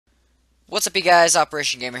What's up, you guys?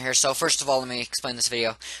 OperationGamer here. So first of all, let me explain this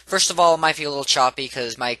video. First of all, it might be a little choppy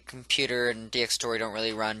because my computer and DxTory don't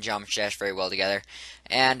really run Geometry Dash very well together,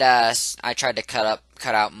 and I tried to cut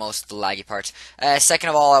out most of the laggy parts. Second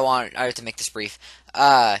of all, I have to make this brief.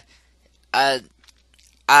 For the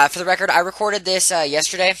record, I recorded this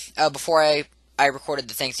yesterday before I recorded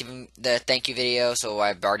the thank you video, so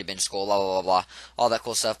I've already been to school, blah blah blah blah, all that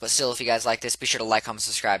cool stuff. But still, if you guys like this, be sure to like, comment,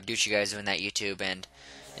 subscribe, do what you guys do in that YouTube, and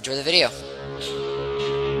enjoy the video.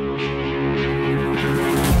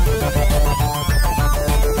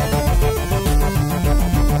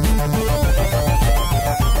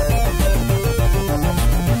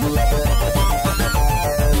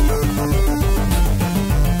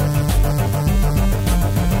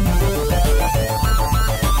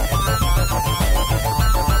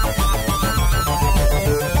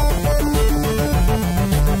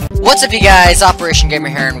 What's up, you guys? OperationGamer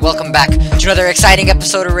here, and welcome back to another exciting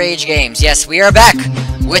episode of Rage Games. Yes, we are back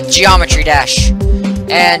with Geometry Dash, and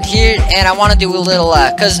I want to do a little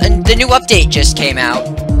because the new update just came out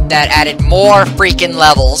that added more freaking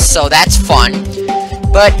levels, so that's fun.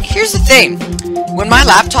 But here's the thing: when my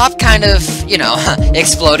laptop kind of,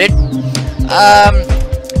 exploded,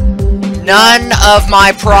 none of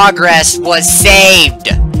my progress was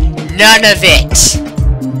saved. None of it.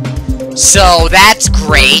 So that's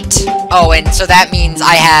great. Oh, and so that means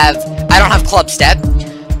I don't have Club Step,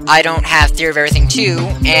 I don't have Theory of Everything 2,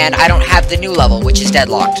 and I don't have the new level, which is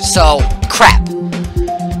deadlocked. So, crap.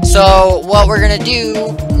 So, what we're gonna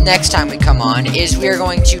do next time we come on is we are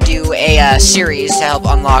going to do a series to help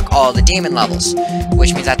unlock all the demon levels,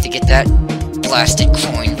 which means I have to get that blasted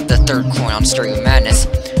coin, the third coin on Stereo Madness.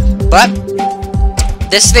 But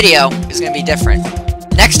this video is gonna be different.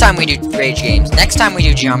 Next time we do Rage Games, next time we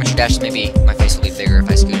do Geometry Dash, maybe my face will be bigger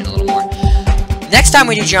if I scoot in a little more. Next time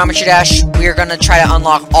we do Geometry Dash, we are going to try to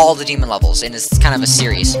unlock all the demon levels, and it's kind of a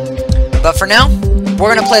series. But for now,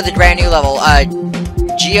 we're going to play the brand new level,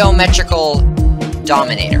 Geometrical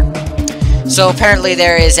Dominator. So apparently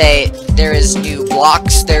there is new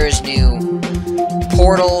blocks, there is new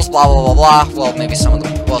portals, blah blah blah blah. Well, maybe some of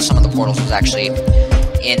the portals was actually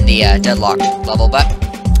in the deadlocked level, but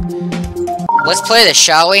let's play this,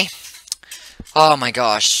 shall we? Oh my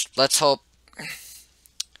gosh. Let's hope.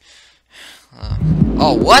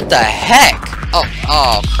 Oh, what the heck?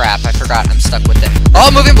 Oh, crap. I forgot. I'm stuck with it.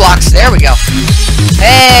 Oh, moving blocks. There we go.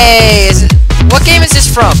 Hey, what game is this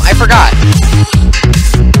from? I forgot.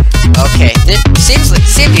 Okay, this seems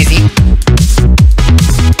easy.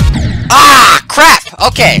 Ah, crap.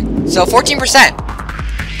 Okay, so 14%.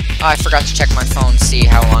 Oh, I forgot to check my phone, see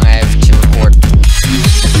how long I have to record.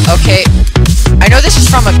 Okay, I know this is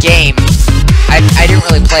from a game. I didn't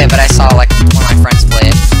really play it, but I saw, like, one of my friends play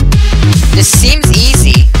it. This seems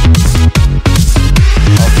easy.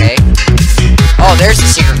 Okay. Oh, there's the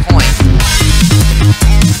secret coin.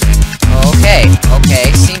 Okay,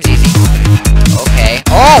 seems easy. Okay.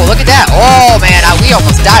 Oh, look at that. Oh, man, we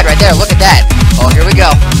almost died right there. Look at that. Oh, here we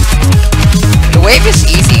go. The wave is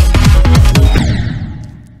easy.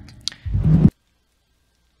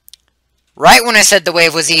 Right when I said the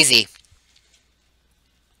wave was easy.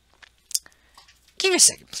 Give me a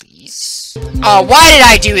second, please. Oh, why did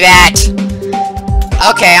I do that?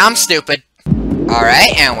 Okay, I'm stupid.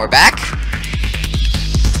 Alright, and we're back.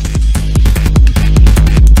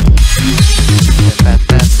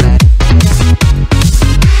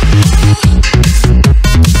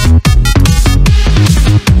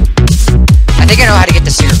 I think I know how to get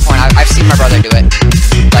the secret point. I've seen my brother do it.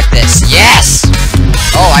 Like this. Yes!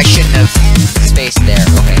 Oh, I shouldn't have spaced there.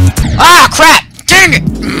 Okay. Ah, crap! Dang it!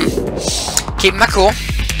 Keeping my cool.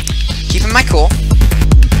 Keeping my cool.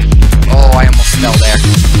 Oh, I almost fell there.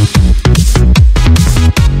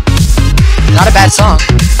 Not a bad song.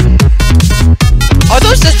 Are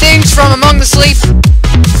those the things from Among the Sleep?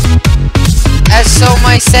 As so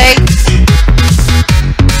might say.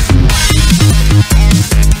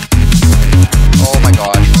 Oh my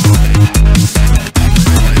god.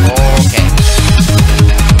 Okay.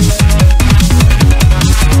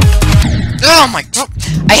 Oh my god.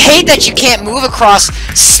 I hate that you can't move across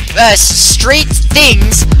straight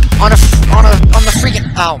things on the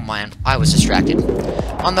freaking. Oh man, I was distracted.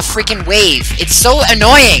 On the freaking wave. It's so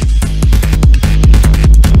annoying.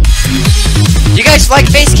 You guys like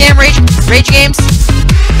face cam rage games?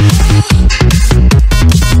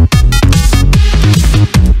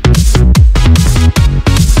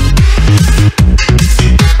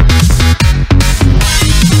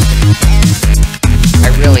 I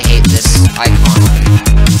really hate this icon.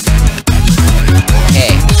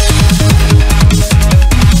 Okay.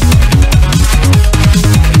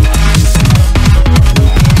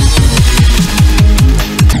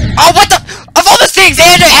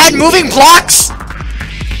 God, moving blocks!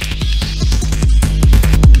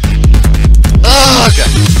 Ugh!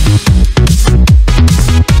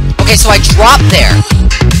 Okay, so I dropped there.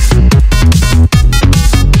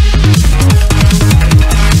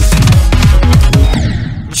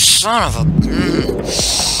 Son of a...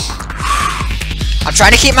 I'm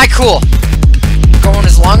trying to keep my cool. Going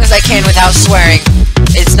as long as I can without swearing.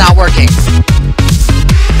 It's not working.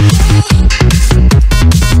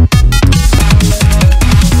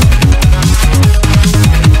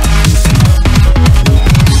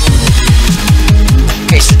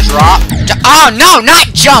 Okay, so drop. Oh, no,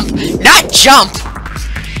 not jump! Not jump!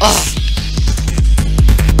 Ugh.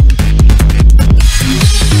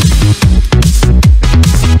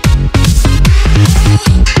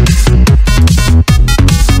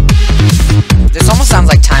 This almost sounds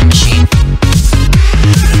like Time Machine.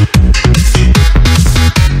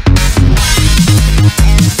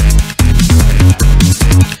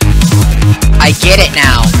 I get it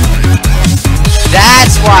now.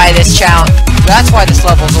 That's why this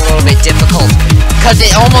level's a little bit difficult. Cause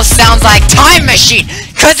it almost sounds like Time Machine.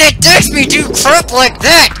 Cause it makes me do crap like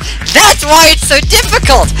that. That's why it's so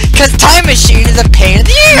difficult. Cause Time Machine is a pain in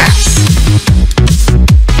the ass.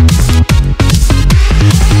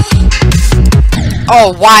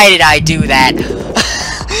 Oh, why did I do that?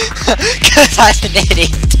 Cause I'm an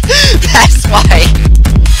idiot. That's why.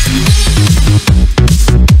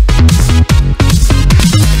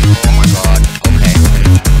 Oh my god. Okay.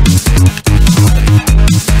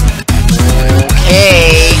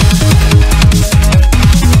 Okay.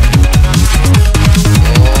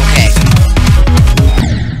 Okay.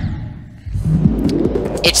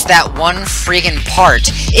 It's that one friggin'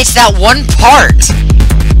 part. It's that one part!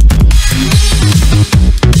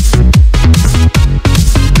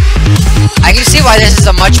 I can see why this is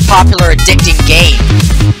a much popular, addicting game.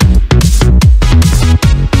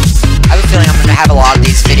 I have a feeling I'm going to have a lot of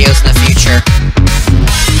these videos in the future.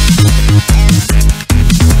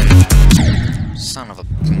 Son of a...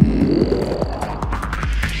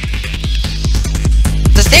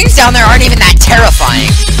 The things down there aren't even that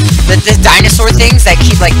terrifying. The dinosaur things that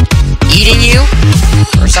keep, like, eating you,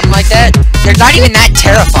 or something like that, they're not even that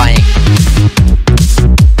terrifying.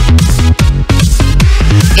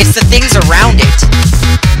 It's the things around it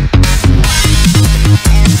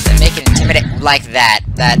that make it intimidating, like that.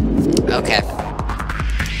 Okay.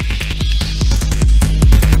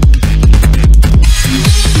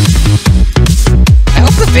 I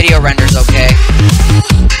hope the video renders okay.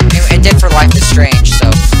 It did for Life is Strange, so...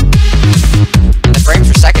 And the frames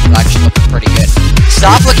per second is actually looking pretty good.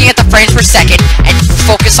 Stop looking at the frames per second and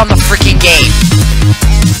focus on the freaking game.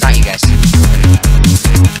 Not you guys.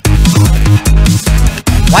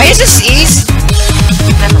 Why is this ease?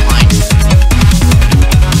 Never mind.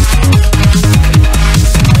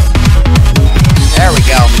 There we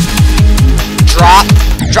go. Drop.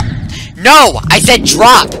 Drop. No! I said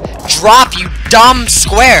drop! Drop, you dumb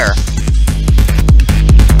square!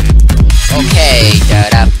 Okay.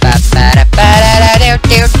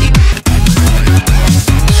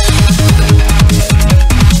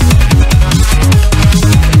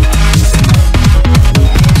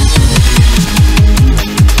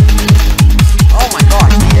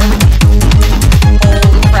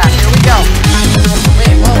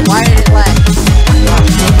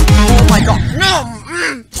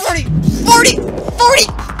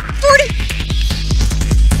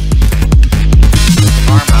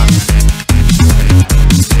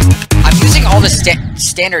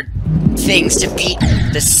 Standard things to beat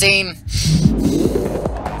the same.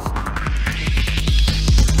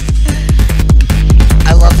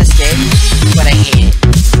 I love this game, but I hate it.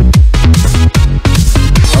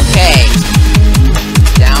 Okay.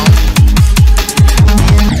 Down.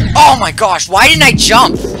 Oh my gosh, why didn't I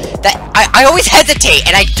jump? I always hesitate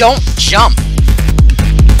and I don't jump.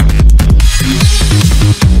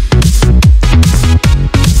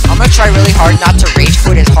 I'm gonna try really hard not to rage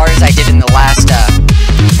quit as hard as I did in the last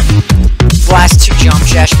two Jump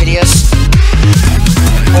Dash videos.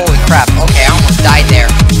 Holy crap, okay, I almost died there.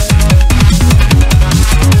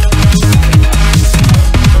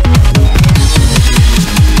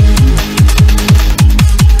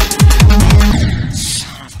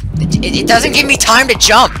 It doesn't give me time to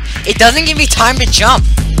jump. It doesn't give me time to jump.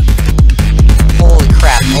 Holy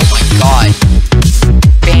crap, oh my god.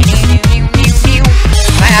 Can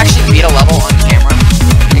I actually beat a level on camera?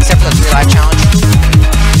 Except for the 3 live challenge?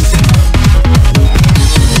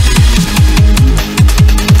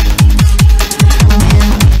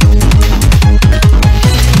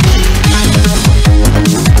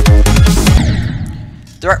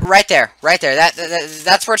 right there.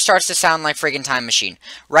 That's where it starts to sound like friggin' Time Machine.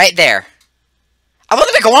 Right there. I've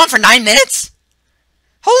only been going on for 9 minutes?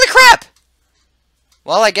 Holy crap!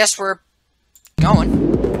 Well, I guess we're going.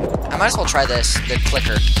 I might as well try this, the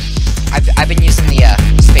clicker. I've been using the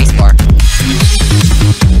space bar.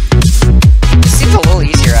 This seems a little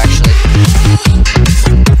easier, actually.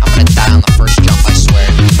 I'm gonna die on the first jump, I swear.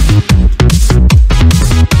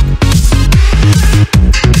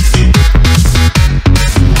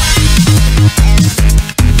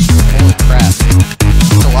 Holy crap.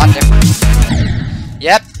 It's a lot different.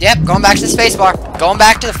 Yep, going back to the space bar. Going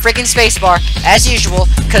back to the freaking space bar, as usual,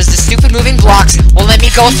 because the stupid moving blocks will let me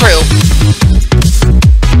go through.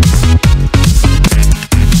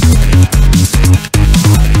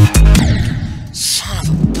 Son of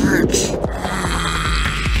a bitch.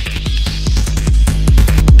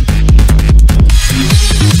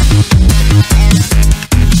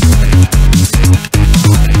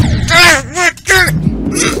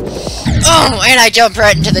 Oh, and I jumped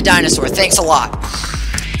right into the dinosaur. Thanks a lot.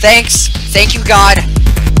 Thanks. Thank you, God.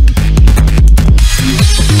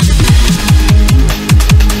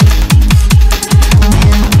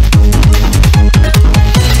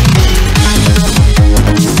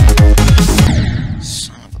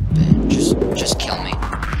 Son of a bitch. Just kill me.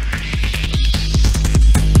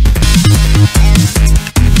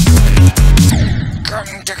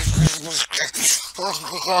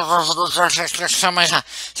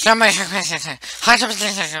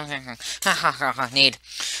 Need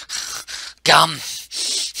gum.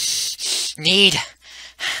 Need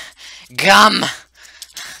gum.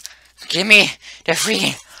 Give me the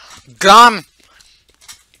freaking gum.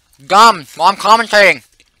 Gum. While I'm commentating.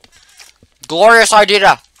 Glorious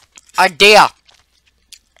idea. Idea.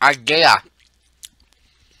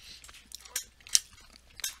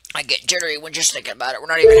 I get jittery when just thinking about it. We're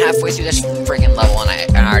not even halfway through this freaking level and I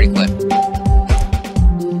already quit.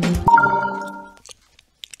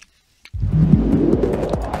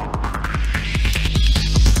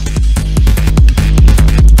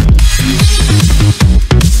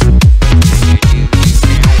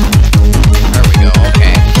 There we go,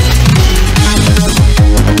 okay.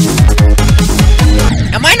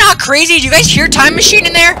 Am I not crazy? Do you guys hear Time Machine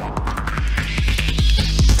in there?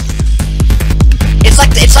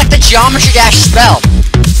 It's like the Geometry Dash spell.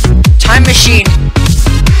 Time Machine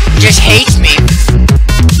just hates me.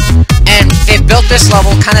 And they built this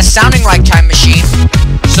level kind of sounding like Time Machine.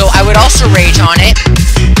 So I would also rage on it.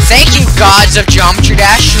 Thank you, gods of Geometry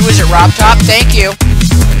Dash. Who is it, Rob Top? Thank you.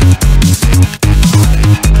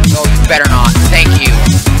 Oh, you better not. Thank you.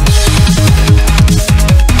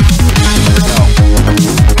 Here we go.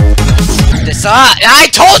 Screw this up. I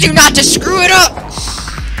told you not to screw it up!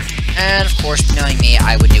 And, of course, knowing me,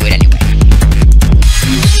 I would do it anyway.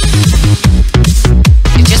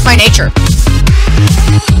 It's just my nature.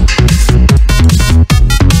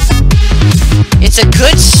 It's a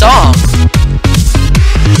good song.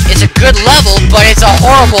 It's a good level, but it's a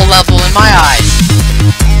horrible level in my eyes.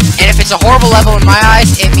 And if it's a horrible level in my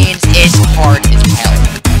eyes, it means it's hard as hell.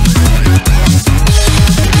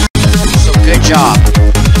 So, good job.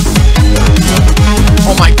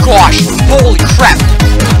 Oh my gosh! Holy crap!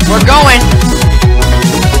 We're going!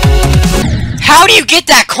 How do you get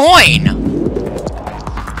that coin?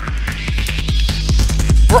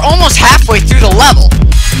 We're almost halfway through the level.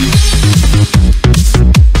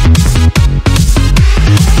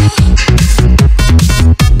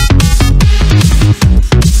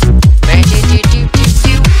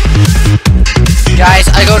 Guys,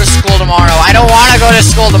 I go to school tomorrow. I don't want to go to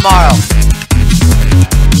school tomorrow.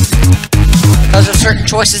 Because of certain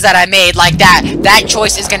choices that I made, like that. That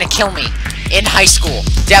choice is gonna kill me. In high school.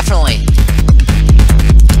 Definitely.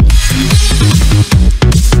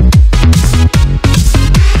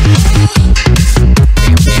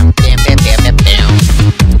 Bam.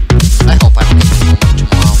 I hope I don't get homework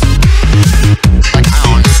tomorrow. Like, I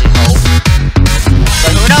honestly hope.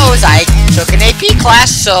 But who knows? I took an AP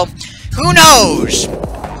class, so who knows?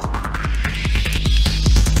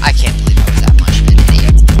 I can't believe I was that much of an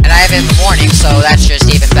idiot. And I have it in the morning, so that's just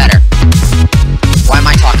even better. Why am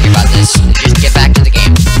I talking about this? Just get back to the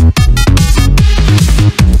game.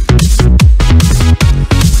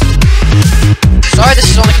 Sorry this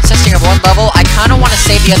is only consisting of one level. I kind of want to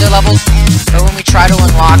save the other levels for when we try to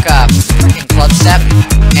unlock freaking club step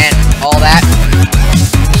and all that.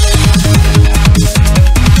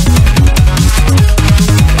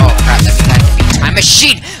 Oh crap, that means I have to beat Time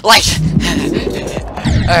Machine! Like...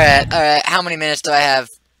 Alright, how many minutes do I have?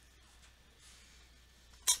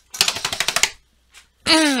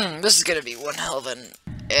 This is gonna be one hell of an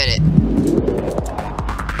edit.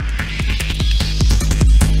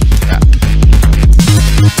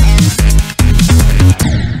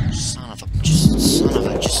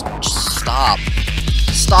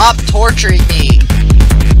 torturing me.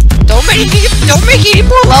 Don't make any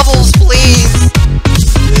more levels, please.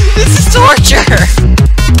 This is torture.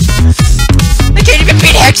 I can't even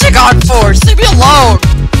beat Hexagon Force. Leave me alone.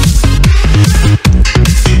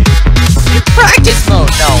 In practice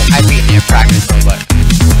mode. No, I beat it in practice mode, but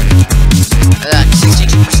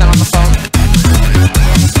 62% on the phone.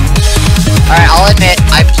 Alright, I'll admit,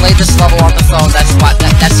 I played this level on the phone. That's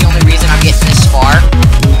the only reason I'm getting this far.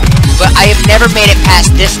 But I have never made it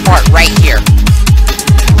past this part right here.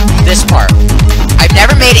 This part. I've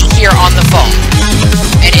never made it here on the phone.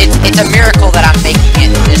 And it's a miracle that I'm making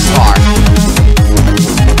it this far.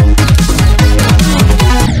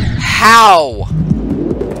 How?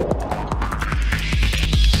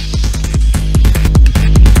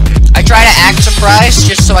 I try to act surprised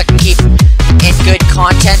just so I can keep in good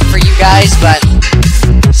content for you guys, but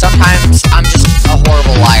sometimes I'm just a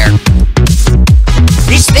horrible liar.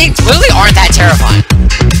 These things literally aren't that terrifying.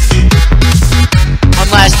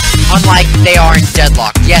 Unlike they are in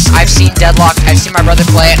Deadlock. Yes, I've seen Deadlock. I've seen my brother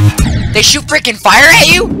play it. They shoot freaking fire at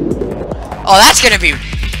you? Oh, that's gonna be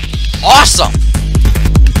awesome.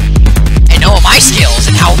 And know my skills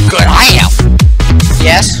and how good I am.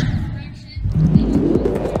 Yes?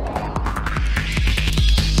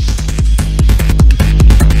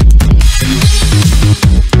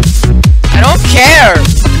 I don't care.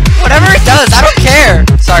 Whatever it does, I don't care.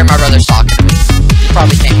 Sorry, my brother's talking to me. You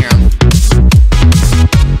probably can't hear him.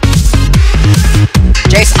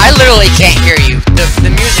 Jace, I literally can't hear you. The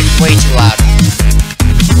music's way too loud.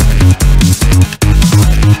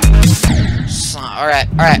 So, alright.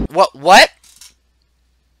 What? What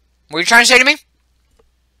were you trying to say to me?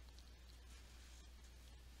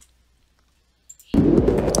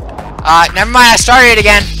 Never mind, I started it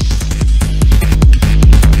again.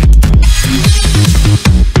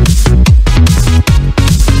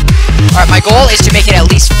 Alright, my goal is to make it at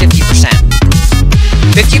least 50%.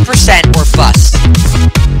 50% or bust.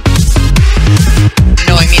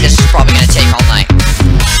 Knowing me, this is probably gonna take all night.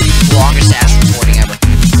 Longest ass recording ever.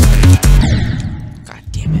 God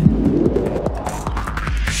damn it.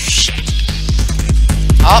 Shit.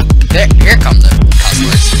 Oh, here come the cuss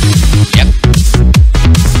words. Yep.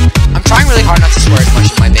 I'm trying really hard not to swear as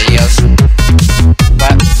much in my videos,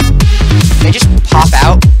 but they just pop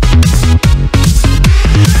out.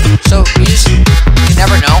 So you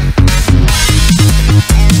never know.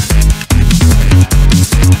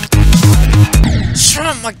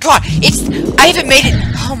 Oh my god, I haven't made it.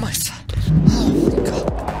 Oh my god. Oh my god.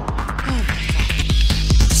 Oh my god.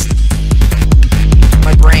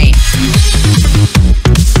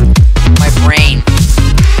 My brain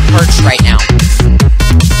hurts right now.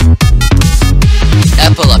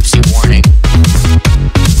 Epilepsy warning.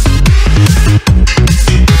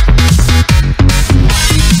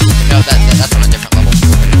 No, that's on a different level.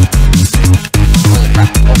 Holy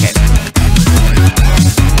crap, okay.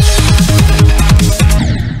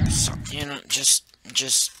 So, you know, just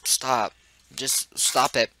stop. Just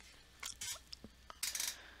stop it.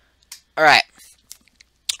 Alright.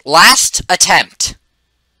 Last attempt.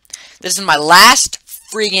 This is my last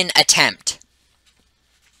friggin' attempt.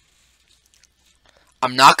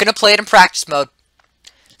 I'm not gonna play it in practice mode.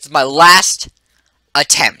 This is my last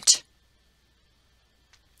attempt.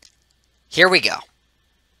 Here we go.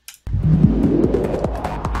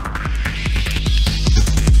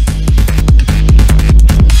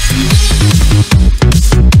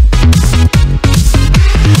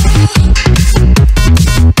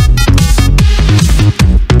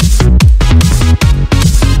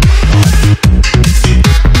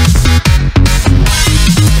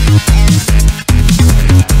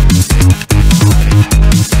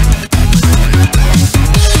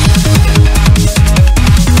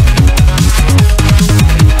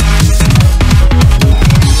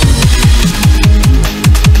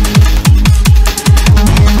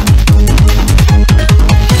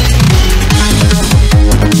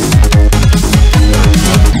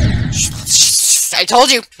 I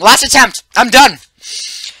told you, last attempt. I'm done.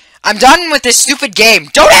 I'm done with this stupid game.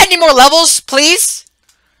 Don't add any more levels, please.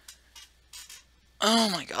 Oh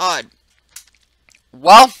my god.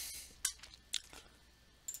 Well,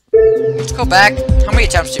 let's go back. How many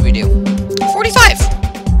attempts did we do? 45.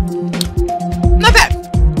 Not bad.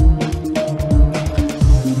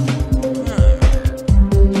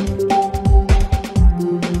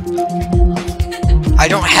 I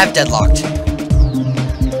don't have deadlocked.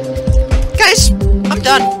 Guys, I'm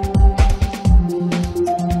done.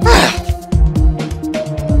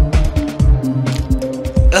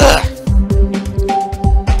 Ugh.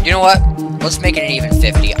 You know what? Let's make it an even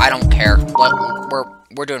 50. I don't care.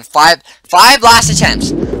 We're doing five last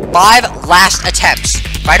attempts. 5 last attempts.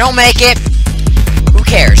 If I don't make it, who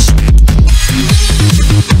cares?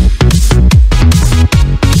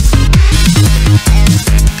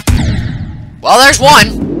 Well, there's one.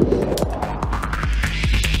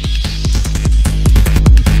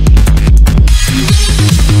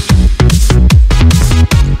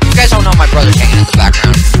 You guys don't know my brother's hanging in the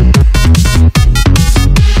background.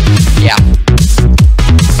 Yeah.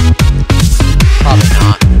 Probably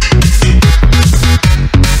not.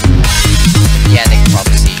 Yeah, they can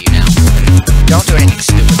probably see you now. Don't do anything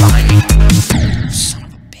stupid behind me. Son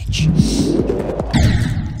of a bitch.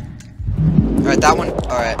 Alright, that one.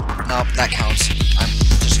 Alright. No, that counts. I'm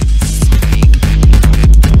just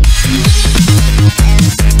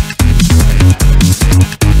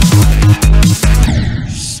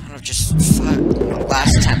son of just fuck.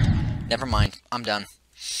 Last attempt. Never mind. I'm done.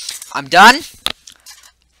 I'm done.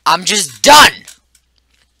 I'm just done.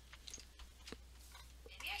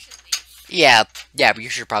 Yeah, but you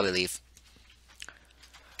should probably leave.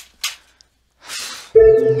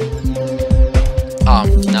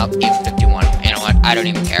 No, even 51. You know what? I don't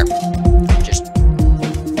even care. Just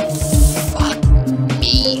fuck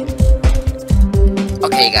me.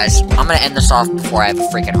 Okay, guys, I'm gonna end this off before I have a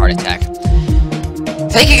freaking heart attack.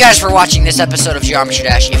 Thank you guys for watching this episode of Geometry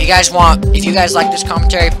Dash. If you guys like this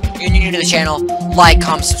commentary, you're new to the channel, like,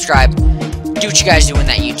 comment, subscribe. Do what you guys do in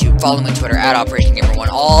that YouTube. Follow me on Twitter at OperationGamer1.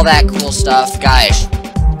 All that cool stuff, guys.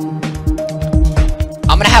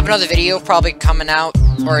 I'm gonna have another video probably coming out,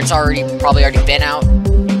 or it's probably already been out,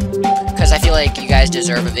 because I feel like you guys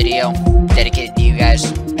deserve a video dedicated to you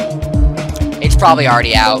guys. It's probably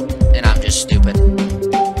already out, and I'm just stupid.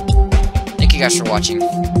 Thank you guys for watching.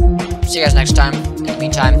 See you guys next time. In the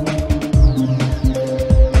meantime,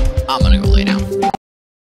 I'm gonna go lay down.